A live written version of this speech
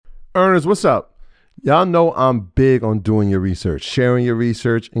Earners, what's up? Y'all know I'm big on doing your research, sharing your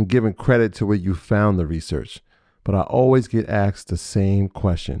research, and giving credit to where you found the research. But I always get asked the same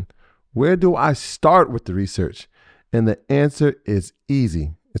question. Where do I start with the research? And the answer is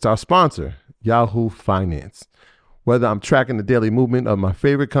easy. It's our sponsor, Yahoo Finance. Whether I'm tracking the daily movement of my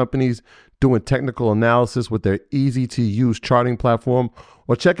favorite companies, doing technical analysis with their easy-to-use charting platform,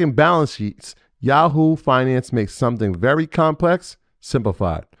 or checking balance sheets, Yahoo Finance makes something very complex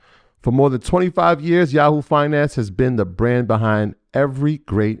simplified. For more than 25 years, Yahoo Finance has been the brand behind every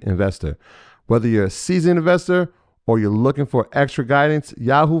great investor. Whether you're a seasoned investor or you're looking for extra guidance,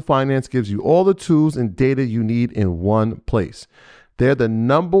 Yahoo Finance gives you all the tools and data you need in one place. They're the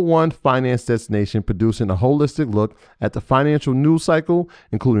 #1 finance destination, producing a holistic look at the financial news cycle,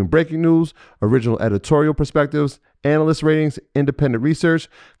 including breaking news, original editorial perspectives, analyst ratings, independent research,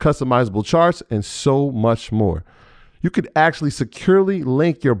 customizable charts, and so much more. You could actually securely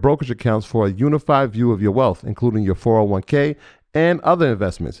link your brokerage accounts for a unified view of your wealth, including your 401k and other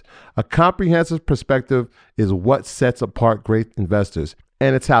investments. A comprehensive perspective is what sets apart great investors,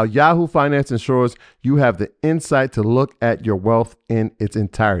 and it's how Yahoo Finance ensures you have the insight to look at your wealth in its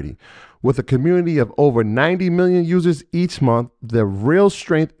entirety. With a community of over 90 million users each month, the real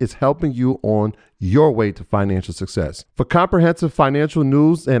strength is helping you on your way to financial success. For comprehensive financial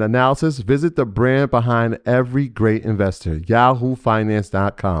news and analysis, visit the brand behind every great investor,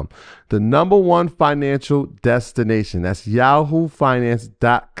 yahoofinance.com. The #1 financial destination. That's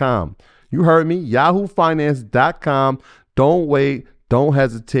yahoofinance.com. You heard me, yahoofinance.com. Don't wait. Don't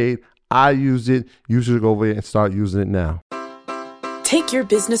hesitate. I use it. You should go over there and start using it now. Take your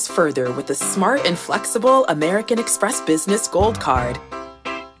business further with the smart and flexible American Express Business Gold Card.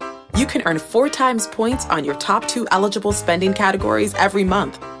 You can earn 4 times points on your top 2 eligible spending categories every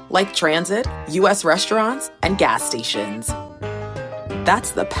month, like transit, U.S. restaurants, and gas stations.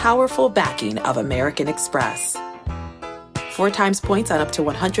 That's the powerful backing of American Express. 4 times points on up to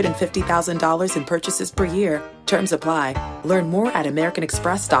 $150,000 in purchases per year. Terms apply. Learn more at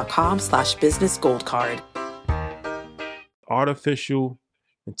americanexpress.com/businessgoldcard. Artificial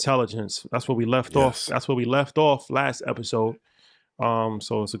intelligence. That's where we left off. That's where we left off last episode.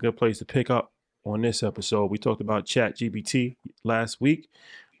 So it's a good place to pick up on this episode. We talked about ChatGPT last week.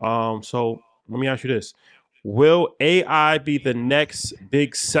 So let me ask you this. Will AI be the next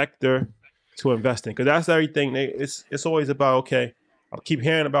big sector to invest in? Because that's everything. It's always about, okay, I keep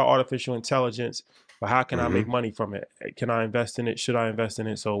hearing about artificial intelligence, but how can I make money from it? Can I invest in it? Should I invest in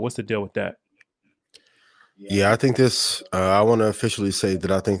it? So what's the deal with that? Yeah, I think I want to officially say that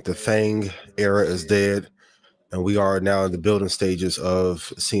I think the FANG era is dead, and we are now in the building stages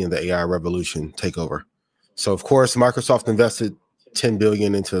of seeing the AI revolution take over. So, of course, Microsoft invested $10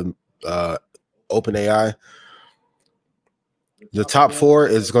 billion into OpenAI. The top 4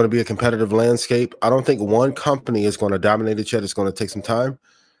 is going to be a competitive landscape. I don't think one company is going to dominate it yet. It's going to take some time.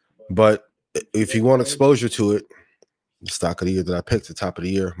 But if you want exposure to it, the stock of the year that I picked, the top of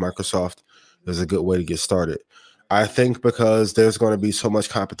the year, Microsoft, is a good way to get started. I think because there's going to be so much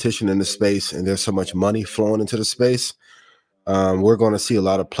competition in the space and there's so much money flowing into the space, we're going to see a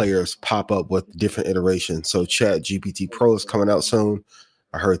lot of players pop up with different iterations. So ChatGPT Pro is coming out soon.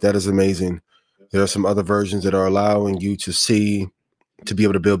 I heard that is amazing. There are some other versions that are allowing you to be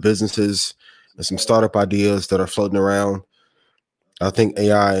able to build businesses and some startup ideas that are floating around. I think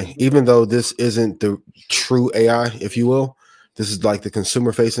AI, even though this isn't the true AI, if you will, this is like the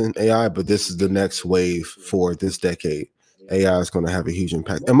consumer-facing AI, but this is the next wave for this decade. AI is going to have a huge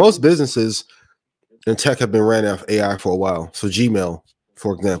impact. And most businesses in tech have been ran off AI for a while. So Gmail,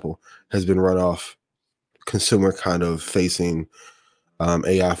 for example, has been run off consumer kind of facing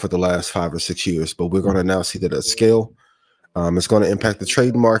AI for the last 5 or 6 years. But we're going to now see that at scale. It's going to impact the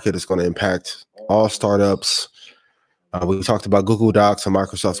trade market. It's going to impact all startups. We talked about Google Docs and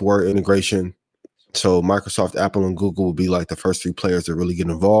Microsoft Word integration. So Microsoft, Apple, and Google will be like the first 3 players that really get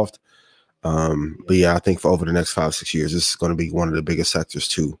involved. But yeah, I think for over the next 5-6 years, this is going to be one of the biggest sectors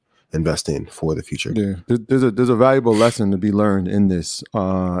to invest in for the future. Yeah, there's a valuable lesson to be learned in this,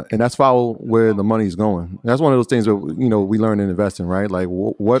 and that's follow where the money's going. That's one of those things that we learn in investing, right? Like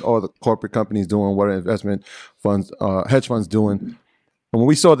what are the corporate companies doing? What are investment funds, hedge funds doing? And when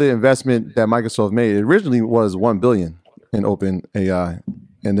we saw the investment that Microsoft made, it originally was $1 billion in OpenAI.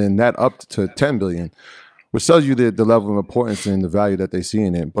 And then that up to $10 billion, which tells you the level of importance and the value that they see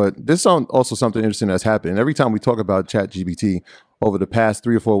in it. But this is also something interesting that's happened. Every time we talk about ChatGPT over the past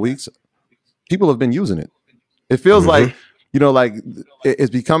 3 or 4 weeks, people have been using it. It feels like, it's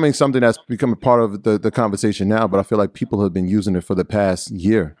becoming something that's becoming part of the conversation now, but I feel like people have been using it for the past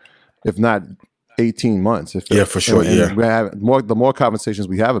year, if not 18 months. For sure. And we have the more conversations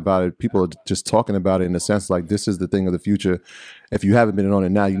we have about it, people are just talking about it in a sense like this is the thing of the future. If you haven't been on it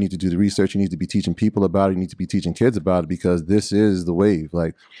now, you need to do the research. You need to be teaching people about it. You need to be teaching kids about it because this is the wave.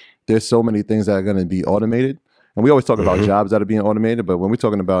 Like there's so many things that are going to be automated. And we always talk about jobs that are being automated, but when we're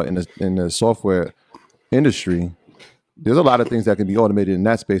talking about in the software industry, there's a lot of things that can be automated in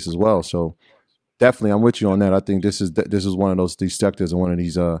that space as well. So definitely, I'm with you on that. I think this is one of these sectors and one of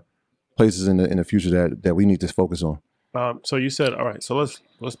these places in the future that we need to focus on. So you said, all right. So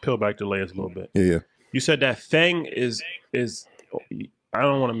let's peel back the layers a little bit. Yeah. You said that FANG is. I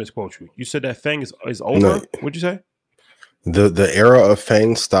don't want to misquote you. You said that FANG is over. No. What'd you say? The era of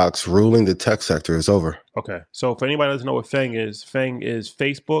FANG stocks ruling the tech sector is over. Okay. So for anybody that doesn't know what FANG is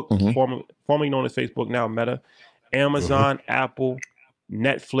Facebook, formerly known as Facebook, now Meta, Amazon, Apple,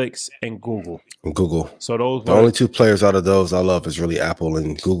 Netflix, and Google. So those the only two players out of those I love is really Apple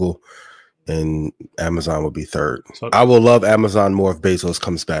and Google, and Amazon would be third. So I will love Amazon more if Bezos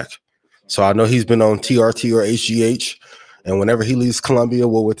comes back. So I know he's been on TRT or HGH, and whenever he leaves Columbia,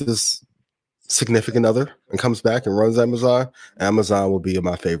 with his significant other and comes back and runs Amazon will be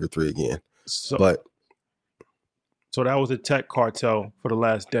my favorite three again. So that was a tech cartel for the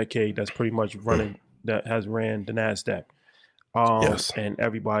last decade that's pretty much running. That has ran the NASDAQ. Yes. And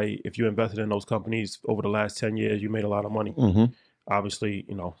everybody, if you invested in those companies over the last 10 years, you made a lot of money. Obviously,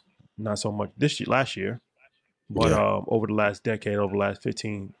 not so much last year, but over the last decade, over the last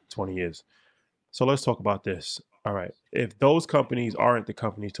 15, 20 years. So let's talk about this. All right. If those companies aren't the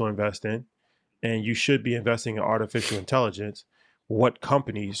companies to invest in, and you should be investing in artificial intelligence, what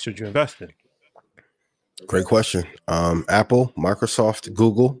companies should you invest in? Great question. Apple, Microsoft,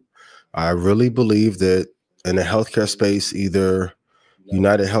 Google. I really believe that in the healthcare space, either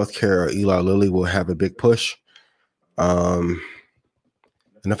United Healthcare or Eli Lilly will have a big push. And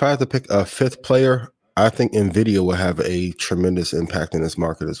if I had to pick a fifth player, I think NVIDIA will have a tremendous impact in this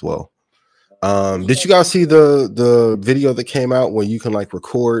market as well. Did you guys see the video that came out where you can like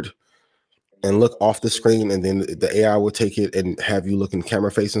record and look off the screen and then the AI will take it and have you looking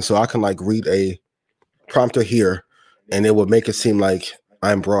camera facing? So I can like read a prompter here and it would make it seem like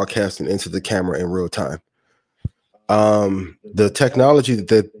I'm broadcasting into the camera in real time. The technology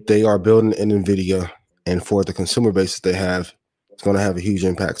that they are building in NVIDIA and for the consumer base that they have, it's going to have a huge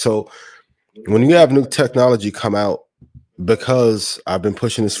impact. So when you have new technology come out, because I've been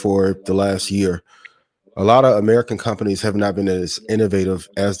pushing this for the last year, a lot of American companies have not been as innovative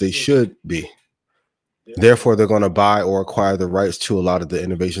as they should be. Therefore, they're going to buy or acquire the rights to a lot of the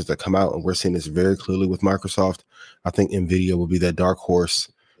innovations that come out. And we're seeing this very clearly with Microsoft. I think NVIDIA will be that dark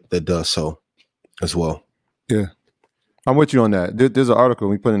horse that does so as well. Yeah, I'm with you on that. There's an article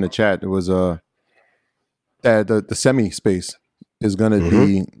we put in the chat. It was that the semi space is going to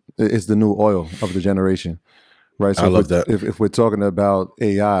be is the new oil of the generation, right? So I love that. If we're talking about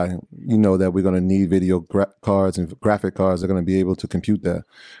AI, you know that we're going to need video cards and graphic cards. They're going to be able to compute that,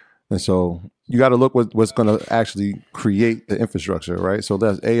 and so you got to look what's going to actually create the infrastructure, right? So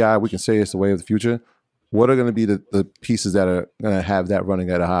that's AI. We can say it's the way of the future. What are going to be the pieces that are going to have that running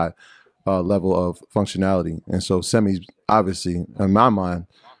at a high level of functionality? And so semis, obviously, in my mind,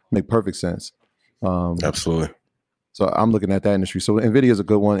 make perfect sense. Absolutely. So I'm looking at that industry. So NVIDIA is a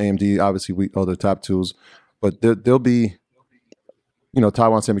good one. AMD, obviously, we are the top tools. But there'll be,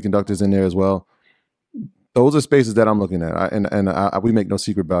 Taiwan Semiconductors in there as well. Those are spaces that I'm looking at. And we make no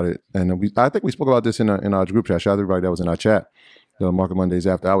secret about it. And I think we spoke about this in our group chat. Shout out to everybody that was in our chat. The Market Mondays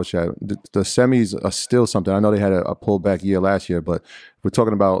after hours chat. The semis are still something. I know they had a pullback year last year, but we're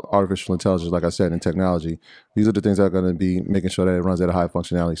talking about artificial intelligence, like I said, and technology. These are the things that are going to be making sure that it runs at a high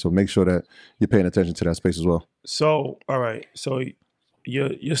functionality. So make sure that you're paying attention to that space as well. So, all right. So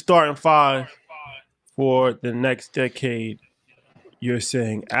you're starting five for the next decade. You're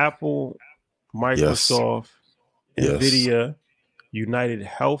saying Apple, Microsoft, NVIDIA, United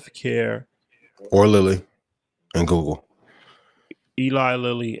Healthcare, or Lilly, and Google. Eli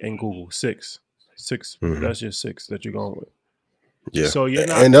Lilly and Google. Six. That's just six that you're going with. Yeah. So you're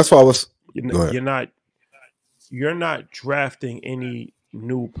not, and that's why I was. You're not drafting any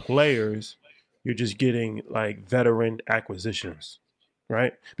new players. You're just getting like veteran acquisitions,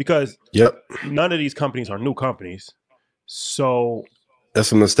 right? Because none of these companies are new companies. So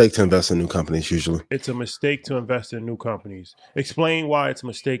that's a mistake to invest in new companies. Usually, it's a mistake to invest in new companies. Explain why it's a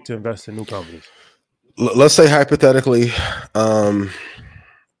mistake to invest in new companies. Let's say hypothetically, a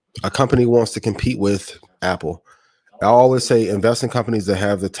company wants to compete with Apple. I always say invest in companies that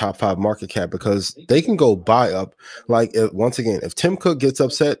have the top 5 market cap because they can go buy up. Like once again, if Tim Cook gets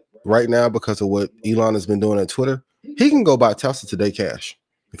upset right now because of what Elon has been doing at Twitter, he can go buy Tesla today cash.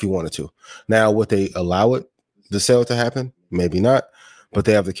 if you wanted to. Now, would they allow the sale to happen? Maybe not, but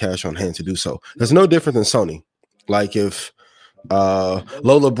they have the cash on hand to do so. It's no different than Sony. Like if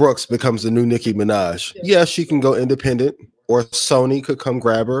Lola Brooks becomes the new Nicki Minaj, yes, she can go independent, or Sony could come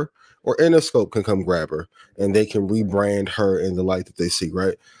grab her, or Interscope can come grab her, and they can rebrand her in the light that they see,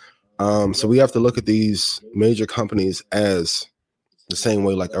 right? So we have to look at these major companies as the same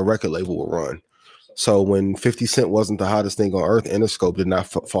way like a record label will run. So when 50 Cent wasn't the hottest thing on earth, Interscope did not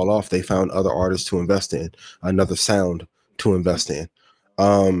fall off. They found other artists to invest in, another sound to invest in.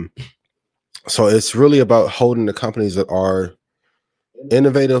 So it's really about holding the companies that are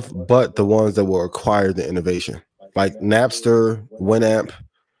innovative, but the ones that will acquire the innovation, like Napster, Winamp.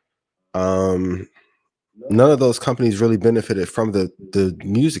 None of those companies really benefited from the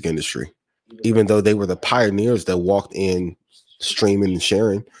music industry, even though they were the pioneers that walked in streaming and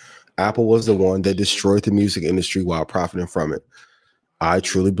sharing. Apple was the one that destroyed the music industry while profiting from it. I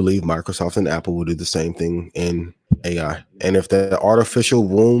truly believe Microsoft and Apple will do the same thing in AI. And if the artificial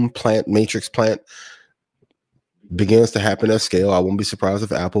womb plant, matrix plant begins to happen at scale, I won't be surprised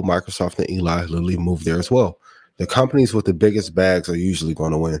if Apple, Microsoft, and Eli literally move there as well. The companies with the biggest bags are usually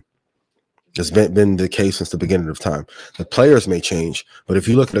going to win. It's been the case since the beginning of time. The players may change, but if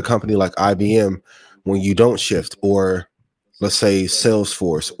you look at a company like IBM, when you don't shift, or let's say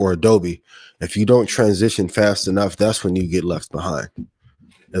Salesforce or Adobe, if you don't transition fast enough, that's when you get left behind.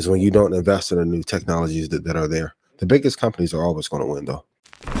 That's when you don't invest in the new technologies that are there. The biggest companies are always going to win, though.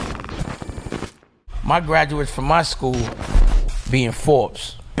 My graduates from my school being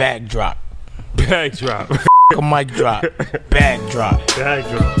Forbes, bag drop. Bag drop. A mic drop. Bag drop. Bag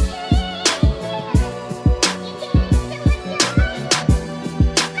drop.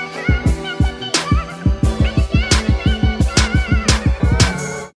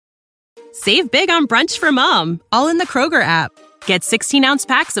 Save big on brunch for mom, all in the Kroger app. Get 16-ounce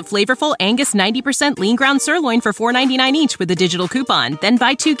packs of flavorful Angus 90% lean ground sirloin for $4.99 each with a digital coupon. Then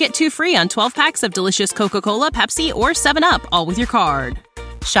buy 2, get 2 free on 12 packs of delicious Coca-Cola, Pepsi, or 7-Up, all with your card.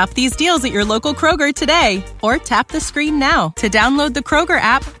 Shop these deals at your local Kroger today, or tap the screen now to download the Kroger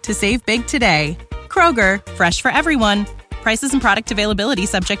app to save big today. Kroger, fresh for everyone. Prices and product availability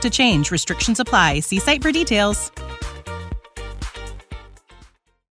subject to change. Restrictions apply. See site for details.